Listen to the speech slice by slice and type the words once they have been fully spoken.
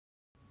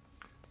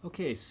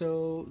Okay,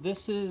 so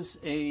this is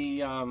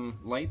a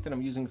light that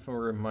I'm using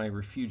for my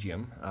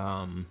refugium.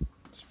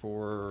 It's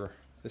for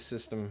this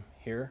system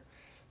here.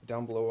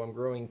 Down below, I'm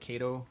growing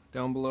Cato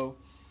down below.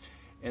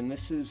 And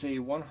this is a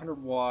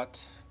 100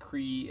 watt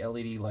Cree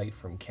LED light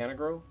from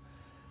Cannagrow.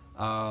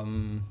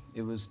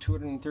 It was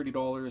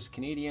 $230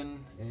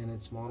 Canadian, and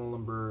it's model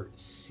number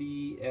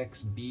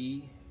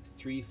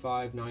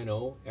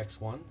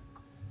CXB3590-X1.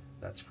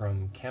 That's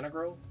from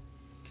Cannagrow.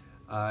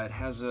 It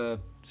has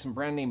some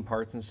brand name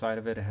parts inside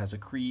of it. It has a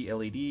Cree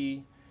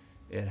LED,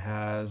 it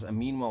has a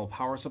Meanwhile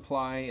power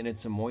supply, and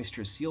it's a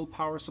moisture sealed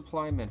power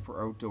supply meant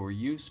for outdoor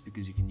use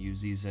because you can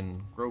use these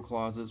in grow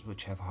closets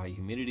which have high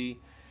humidity.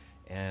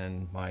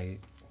 And my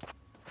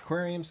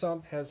aquarium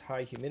sump has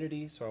high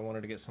humidity, so I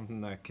wanted to get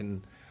something that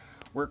can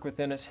work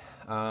within it.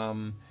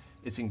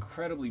 It's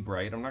incredibly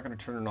bright. I'm not going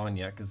to turn it on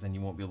yet because then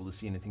you won't be able to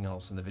see anything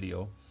else in the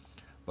video.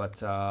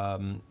 But at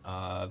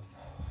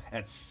about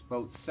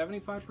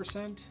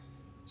 75%.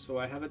 So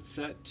I have it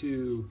set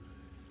to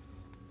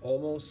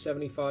almost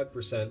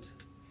 75%,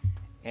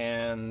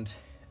 and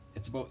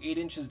it's about 8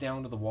 inches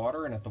down to the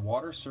water, and at the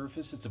water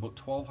surface it's about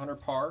 1200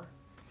 par,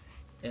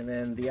 and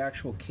then the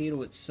actual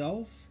Cato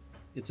itself,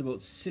 it's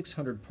about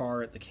 600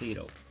 par at the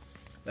Cato.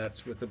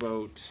 That's with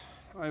about,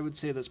 I would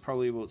say that's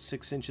probably about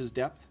 6 inches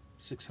depth,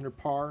 600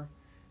 par,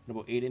 and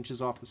about 8 inches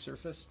off the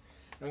surface.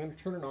 And I'm going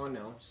to turn it on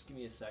now, just give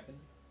me a second.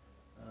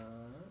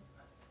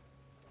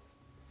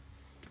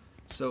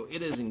 So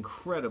it is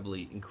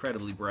incredibly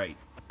bright.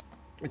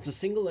 It's a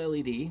single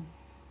LED.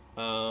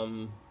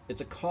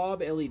 It's a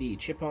cob LED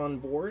chip on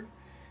board.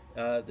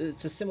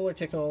 It's a similar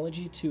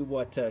technology to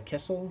what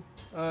Kessel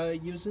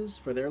uses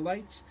for their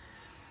lights.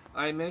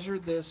 I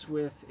measured this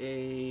with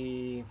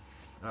a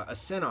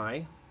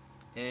Senai,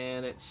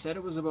 and it said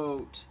it was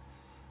about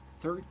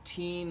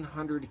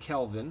 1300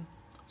 Kelvin,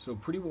 so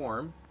pretty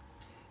warm,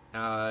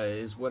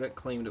 is what it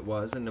claimed it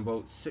was, and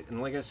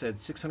and like I said,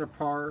 600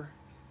 par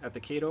at the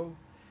Cato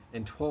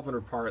and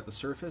 1200 par at the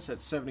surface at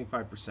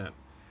 75%.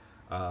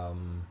 I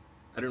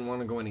didn't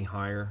want to go any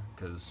higher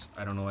because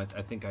I don't know. I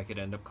think I could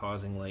end up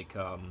causing like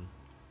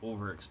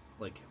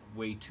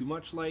way too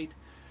much light.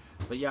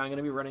 But yeah, I'm going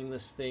to be running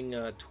this thing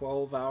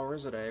 12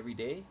 hours every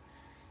day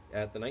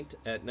at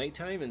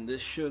nighttime, and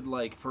this should,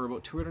 like, for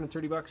about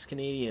 230 bucks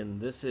Canadian,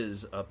 this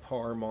is a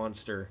par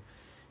monster.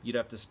 You'd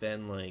have to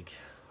spend like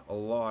a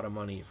lot of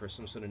money for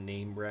some sort of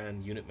name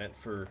brand unit meant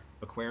for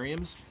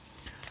aquariums.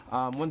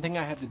 One thing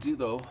I had to do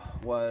though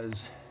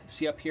was,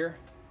 see up here,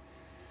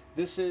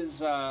 this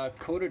is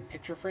coated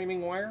picture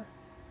framing wire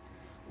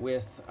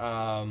with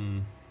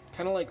kind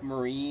of like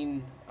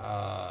marine,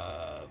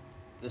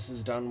 this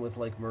is done with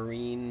like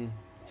marine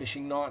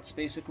fishing knots,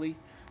 basically,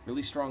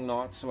 really strong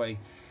knots. So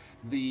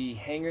the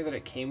hanger that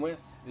it came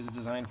with is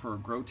designed for a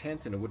grow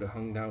tent, and it would have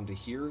hung down to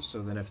here,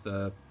 so then if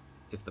the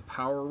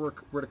power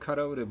were to cut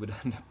out, it would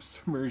end up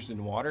submerged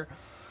in water.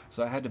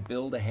 So I had to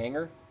build a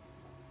hanger.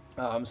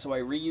 So I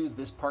reused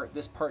this part.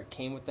 This part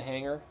came with the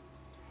hanger,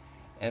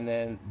 and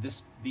then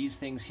these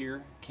things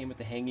here came with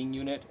the hanging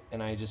unit,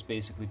 and I just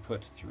basically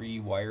put 3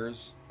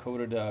 wires,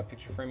 coated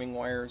picture framing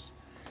wires,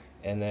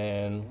 and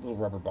then little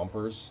rubber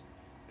bumpers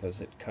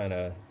because it kind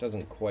of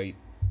doesn't quite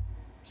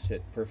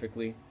sit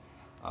perfectly.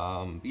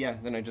 Yeah,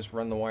 then I just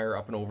run the wire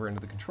up and over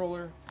into the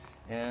controller,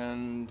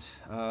 and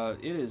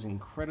it is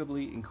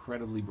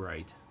incredibly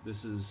bright.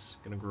 This is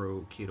going to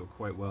grow Cato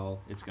quite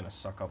well. It's going to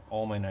suck up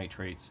all my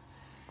nitrates.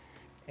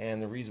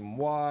 And the reason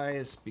why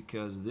is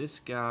because this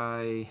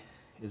guy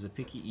is a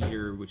picky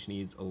eater which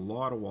needs a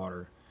lot of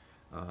water.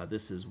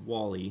 This is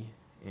Wally,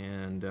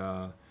 and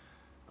I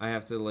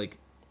have to like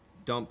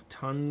dump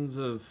tons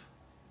of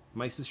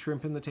mysis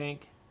shrimp in the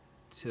tank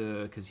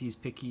because he's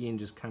picky and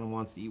just kind of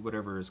wants to eat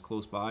whatever is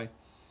close by.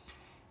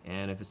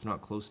 And if it's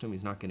not close to him,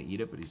 he's not going to eat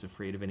it, but he's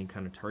afraid of any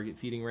kind of target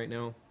feeding right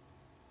now.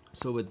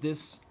 So with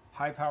this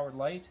high-powered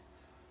light,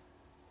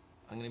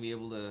 I'm going to be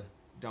able to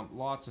dump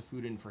lots of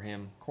food in for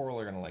him. Coral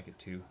are going to like it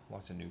too,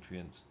 lots of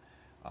nutrients,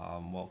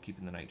 while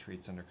keeping the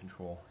nitrates under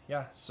control.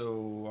 Yeah,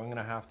 so I'm going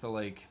to have to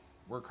like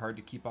work hard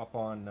to keep up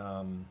on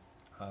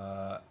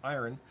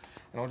iron,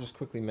 and I'll just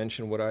quickly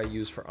mention what I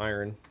use for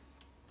iron.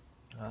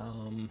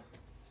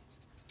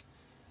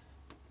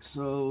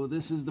 So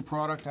this is the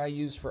product I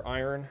use for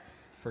iron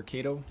for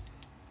Cato.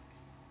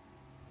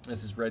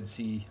 This is Red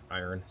Sea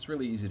iron. It's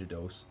really easy to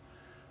dose.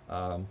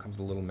 Comes with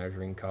a little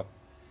measuring cup,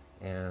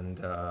 and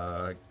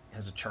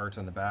has a chart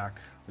on the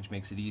back which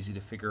makes it easy to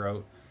figure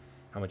out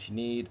how much you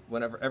need.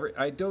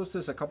 I dose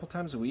this a couple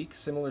times a week,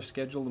 similar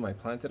schedule to my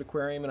planted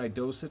aquarium, and I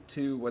dose it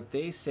to what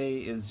they say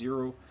is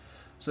 0.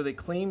 So they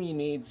claim you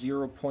need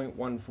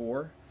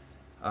 0.14,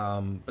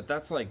 but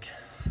that's like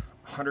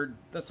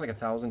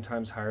 1,000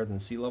 times higher than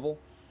sea level,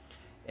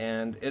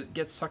 and it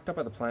gets sucked up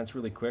by the plants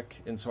really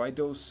quick. And so I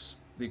dose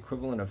the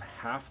equivalent of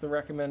half the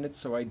recommended,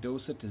 so I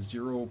dose it to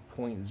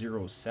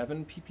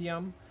 0.07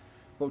 ppm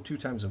about 2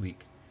 times a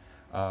week.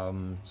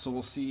 So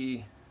we'll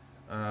see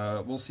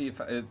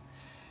if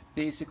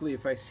basically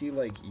if I see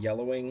like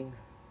yellowing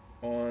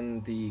on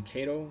the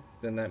Cato,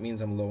 then that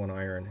means I'm low on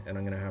iron, and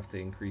I'm gonna have to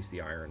increase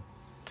the iron.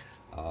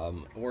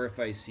 Or if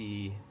I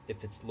see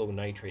if it's low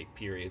nitrate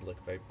period, like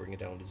if I bring it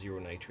down to 0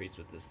 nitrates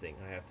with this thing,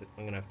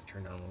 I'm gonna have to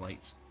turn down the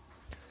lights.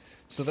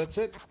 So that's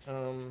it.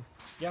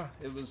 Yeah,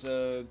 it was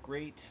a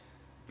great,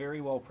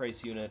 very well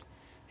priced unit.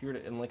 If you were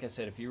to, and like I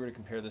said, if you were to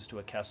compare this to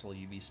a Kessel,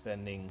 you'd be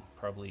spending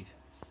probably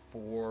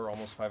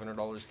almost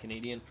 $500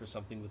 Canadian for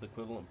something with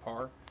equivalent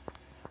par.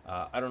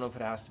 I don't know if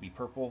it has to be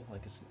purple.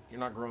 Like you're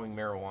not growing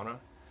marijuana.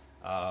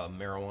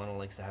 Marijuana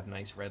likes to have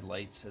nice red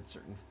lights at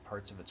certain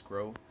parts of its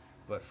grow.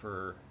 But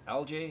for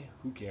algae,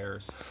 who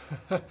cares?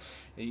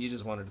 You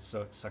just wanted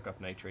to suck up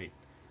nitrate.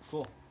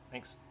 Cool.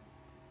 Thanks.